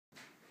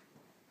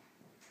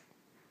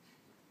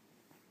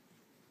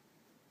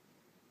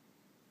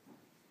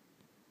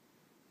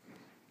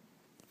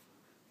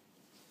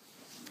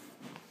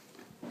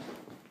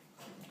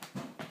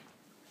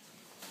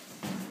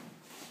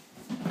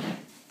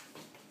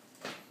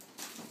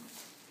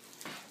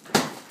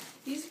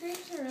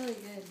grapes are really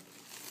good.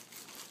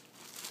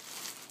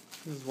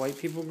 These white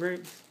people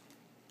grapes?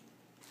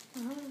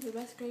 The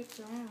best grapes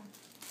around.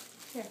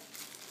 Here,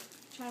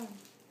 try one.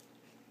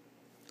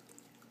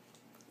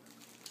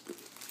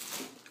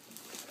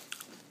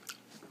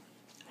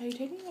 Are you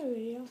taking a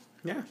video?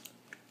 Yeah,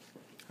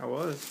 I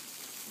was.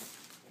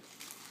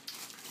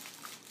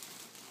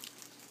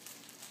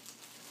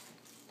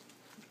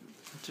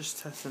 Just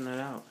testing it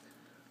out.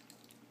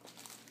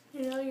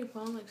 You know, your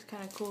phone looks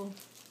kind of cool.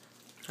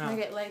 Oh. Like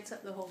it lights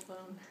up the whole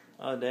phone.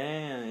 Oh,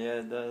 damn. Yeah,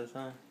 it does,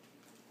 huh?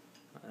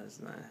 That's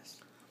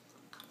nice.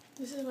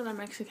 This is what a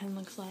Mexican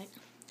looks like.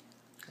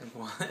 Like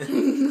what?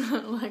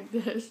 Not like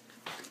this.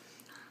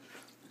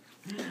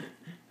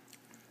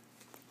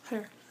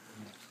 Here.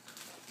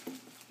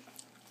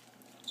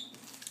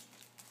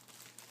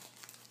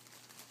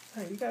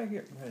 Hey, you gotta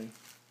get ready.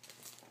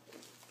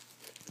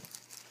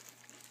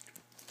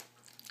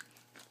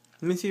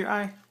 Let me see your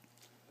eye.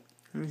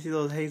 Let me see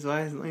those hazel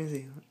eyes. Let me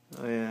see.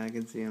 Oh, yeah, I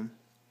can see them.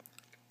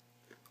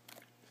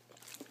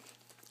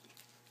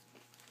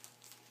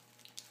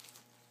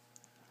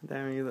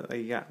 Damn, you look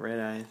like you got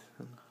red eyes.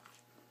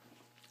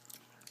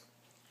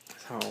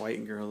 That's how a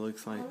white girl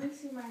looks like. Let me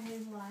see my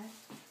hazel eyes.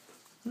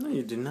 No,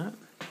 you did not.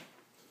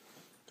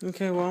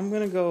 Okay, well, I'm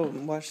gonna go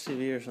watch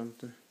TV or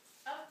something.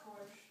 Of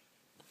course.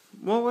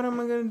 Well, what am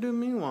I gonna do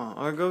meanwhile?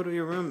 Or go to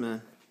your room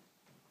then?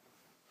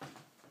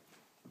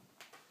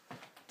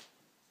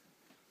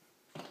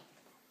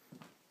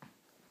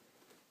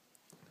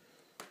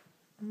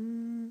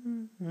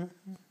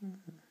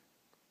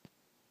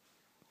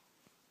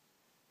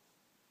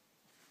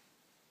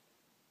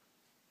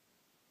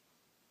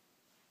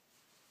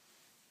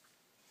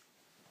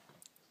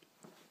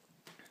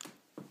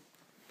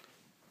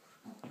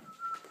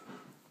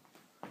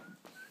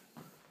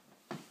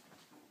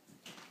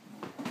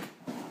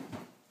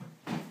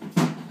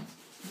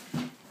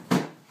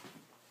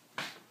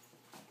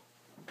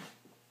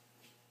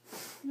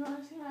 You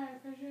want to see my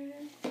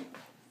refrigerator?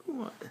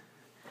 What?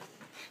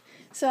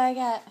 So I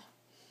got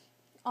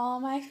all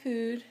my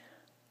food.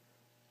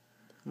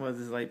 What, is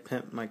this like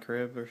Pimp My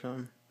Crib or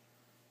something?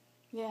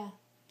 Yeah.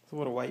 So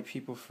what a white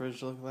people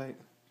fridge look like?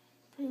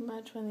 Pretty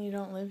much when you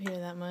don't live here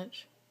that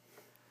much.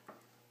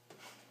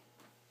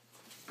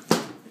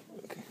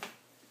 Okay.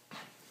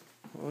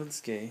 Well,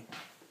 it's gay.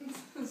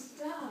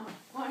 Stop.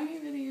 Why are you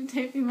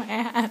videotaping my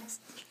ass?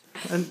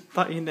 I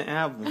thought you didn't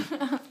have one.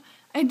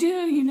 I do,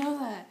 you know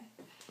that.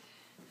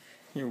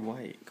 You're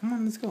white. Come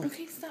on, let's go.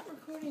 Okay, stop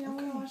recording. I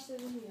want to watch the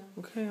video.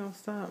 Okay, I'll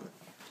stop.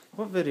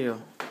 What video?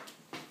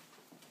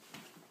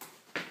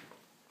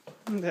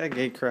 That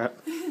gay crap.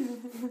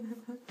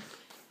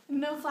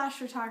 No flash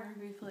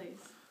photography, please.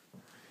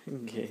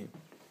 Gay.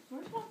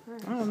 Where's my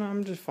purse? I don't know,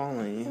 I'm just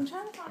following you. I'm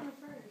trying to find my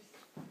purse.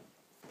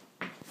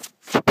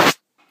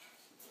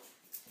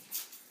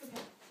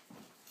 Okay.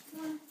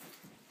 Come on.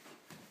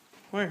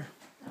 Where?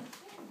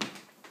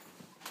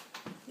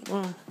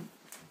 Well,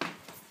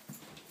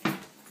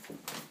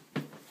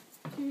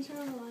 Can you turn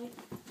on the light?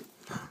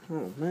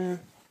 oh man.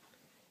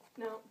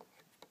 No.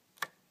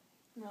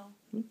 No.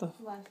 What the?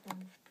 Last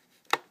one.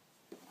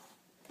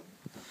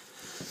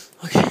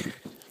 Okay.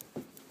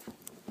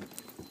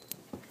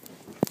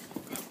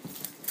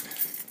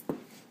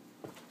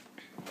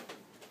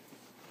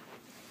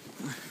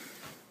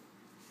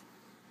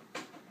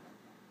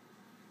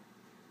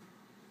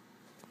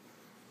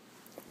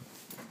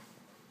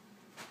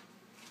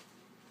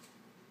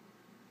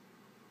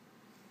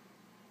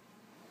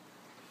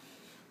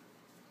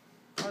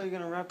 Oh, you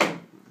gonna wrap the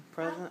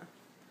present?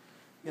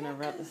 You gonna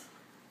wrap this?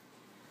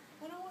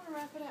 I don't want to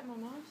wrap it at my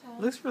mom's house.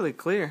 Looks really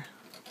clear.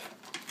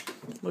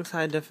 Looks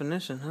high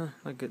definition, huh?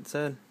 Like it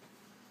said.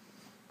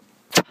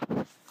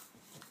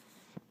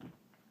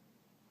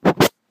 I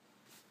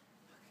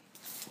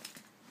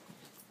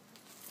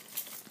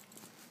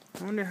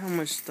wonder how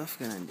much stuff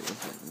can I do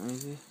with it. Let me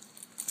see.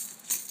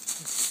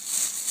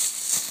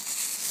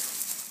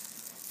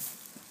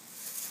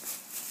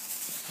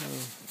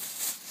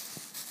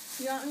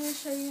 You want me to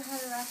show you how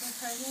to wrap a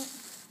present?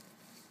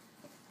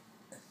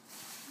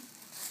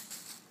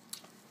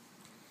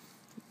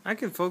 I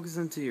can focus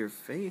into your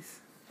face.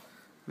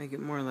 Make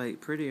it more,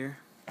 like, prettier.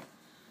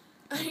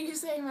 Are you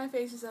saying my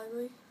face is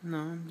ugly? No,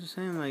 I'm just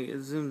saying, like, it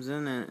zooms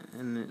in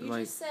and it, You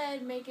like... just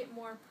said make it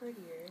more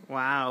prettier.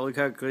 Wow, look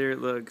how clear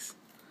it looks.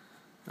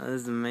 That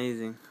is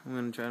amazing. I'm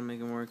going to try to make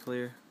it more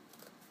clear.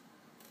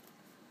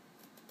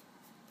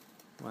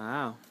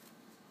 Wow.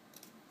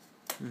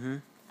 Mm-hmm.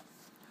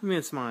 Give me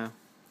a smile.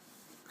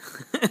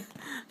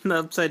 The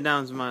upside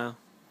down smile.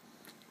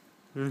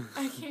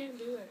 I can't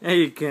do it. Yeah,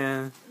 you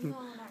can. No,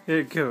 not Here,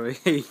 really. go.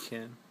 Yeah, you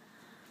can.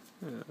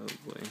 Oh,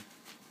 boy.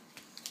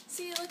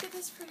 See, look at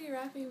this pretty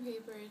wrapping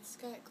paper. It's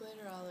got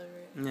glitter all over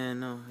it. Yeah, I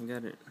know. I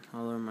got it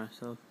all over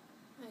myself.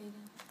 Oh, you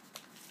didn't.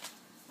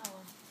 Oh,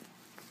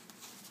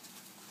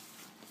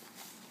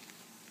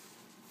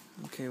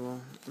 well. Okay,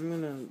 well, I'm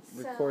going to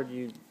record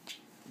you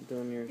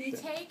doing your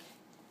shit.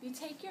 You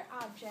take your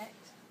object.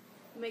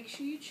 Make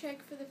sure you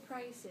check for the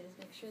prices.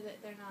 Make sure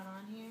that they're not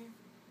on here.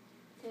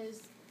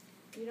 Because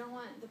You don't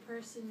want the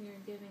person you're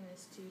giving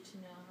this to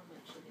know how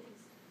much it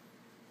is.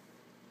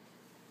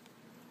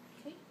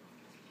 Okay?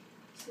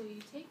 So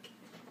you take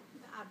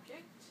the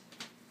object.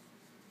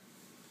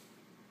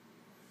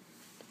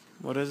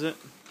 What is it?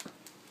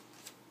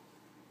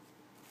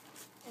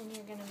 And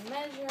you're going to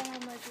measure how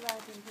much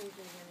wrapping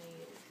paper you're going to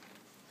use.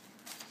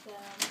 So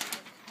I'm going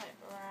to cut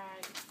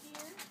right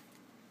here.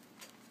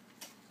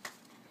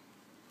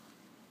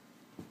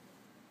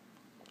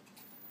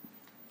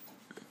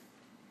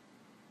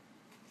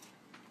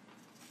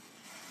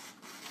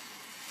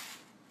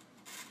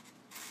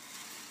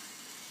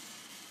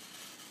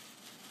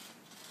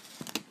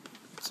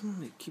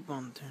 Somebody keep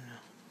on turning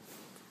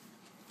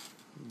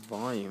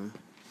volume.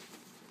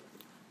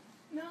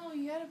 No,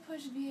 you gotta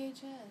push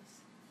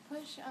VHS.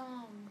 Push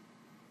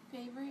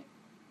favorite.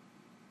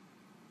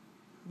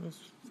 What's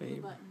Blue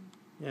favorite? button.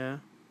 Yeah.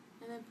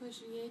 And then push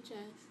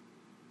VHS.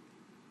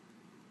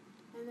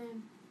 And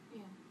then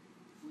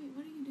wait,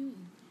 what are you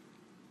doing?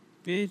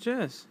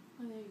 VHS.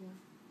 Oh, there you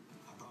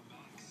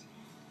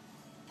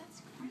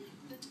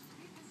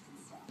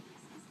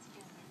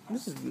go.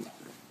 This is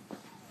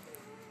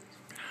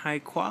high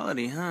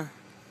quality, huh?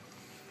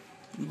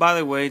 By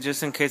the way,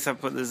 just in case I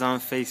put this on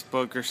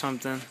Facebook or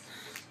something,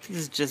 this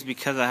is just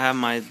because I have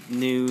my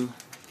new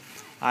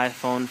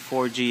iPhone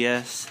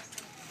 4GS.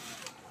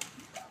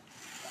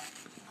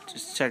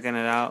 Just checking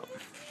it out.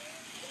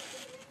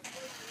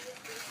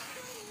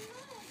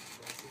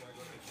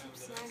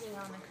 Snagging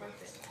on the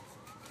carpet.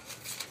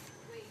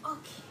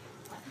 Okay.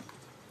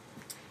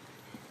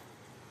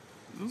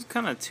 It was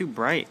kind of too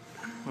bright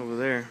over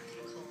there.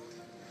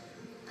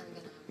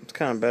 It's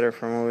kind of better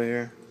from over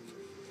here.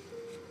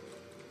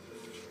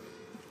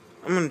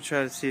 I'm gonna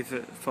try to see if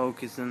it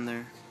focuses in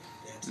there.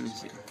 Let me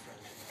see.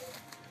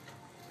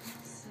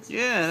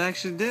 Yeah, it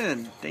actually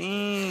did.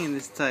 Dang,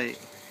 it's tight.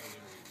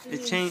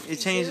 It changed. It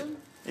changed.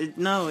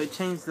 It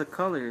changed the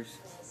colors.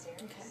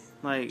 Okay.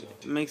 Like,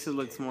 it makes it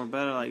look more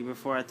better. Like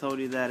before, I told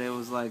you that it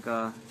was like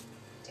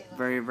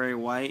very, very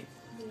white.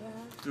 Yeah.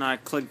 Now I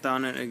clicked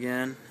on it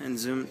again and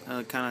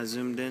kind of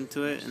zoomed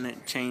into it, and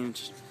it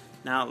changed.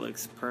 Now it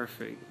looks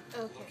perfect.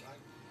 Okay.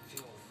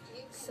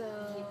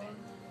 So,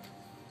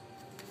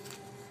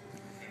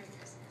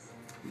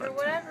 for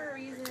whatever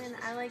reason,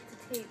 I like to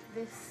tape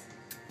this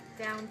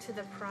down to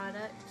the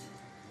product.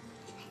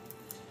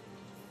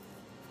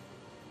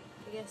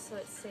 I guess so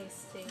it stays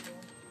stable.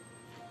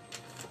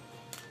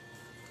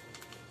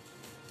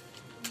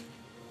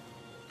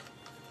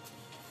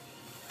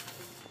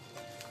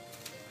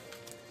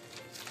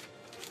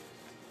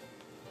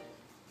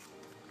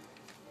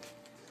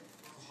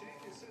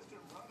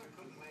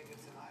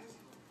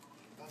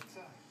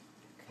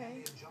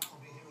 Okay. John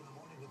will be here in the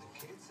morning with the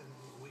kids, and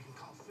we can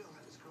call Phil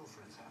at his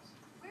girlfriend's house.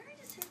 Where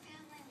does your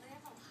family live?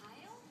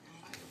 Ohio?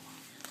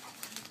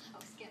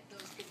 Oh, get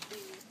those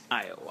confused.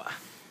 Iowa.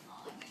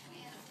 Oh, I wish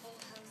we had a full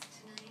house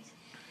tonight.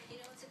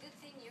 You know, it's a good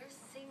thing you're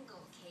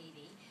single,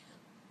 Katie.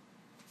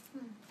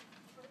 You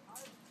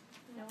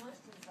know what?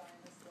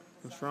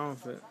 What's wrong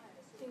with it?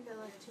 I think I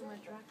left too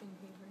much wrapping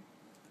paper.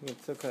 You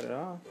can still cut it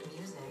off.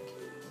 Music,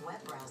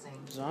 web browsing,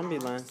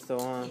 Zombieland's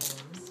still on.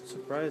 games,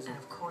 Surprising. and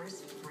of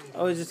course, reading.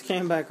 Oh, it just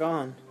came back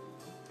on.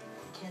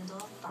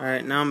 Kindle,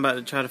 Alright, now I'm about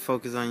to try to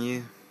focus on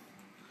you.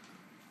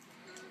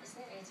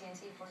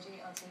 AT&T 4G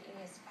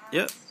LTE is fast.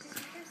 Yep.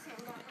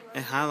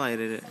 It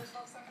highlighted it.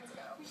 12 seconds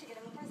ago. We should get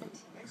him a present.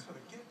 Thanks for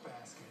the gift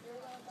basket. You're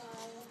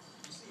welcome.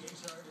 You see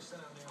HR just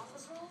sent out their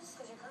Office rules?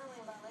 Because you're currently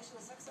in violation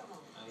of sex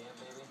hormone. Oh, yeah,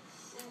 baby.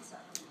 Answer.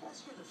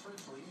 That's your the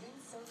fridge leaving?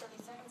 So 30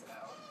 seconds ago.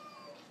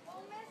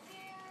 Oh, miss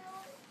you.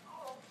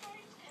 Oh,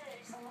 thank you.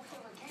 Some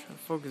leftover cake.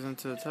 Focus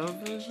into the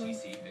television.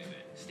 HTC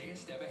Pivot. Stay a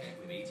step ahead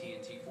with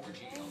AT&T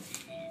 4G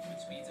LTE with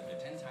speeds up to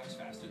 10 times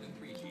faster than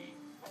 3G.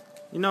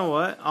 You know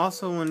what?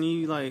 Also, when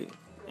you like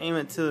aim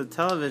it to the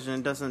television,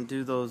 it doesn't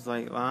do those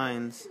like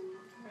lines.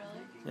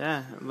 Really?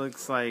 Yeah, it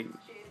looks like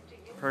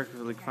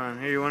perfectly fine.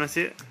 Here, you want to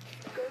see it?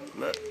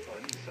 Look.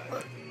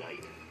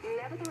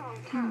 Never the wrong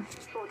time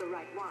for the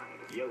right wine.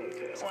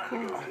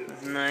 Wow,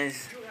 that's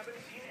nice.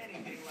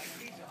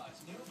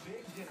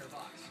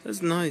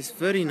 That's nice.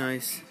 Very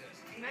nice.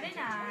 Very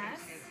nice.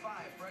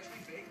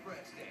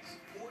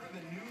 Order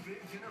the new Big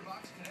Dinner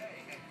Box today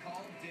and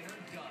call dinner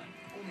done.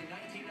 Only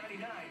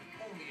 $19.99.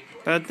 Only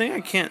at But I think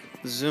I can't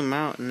zoom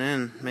out and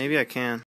in. Maybe I can.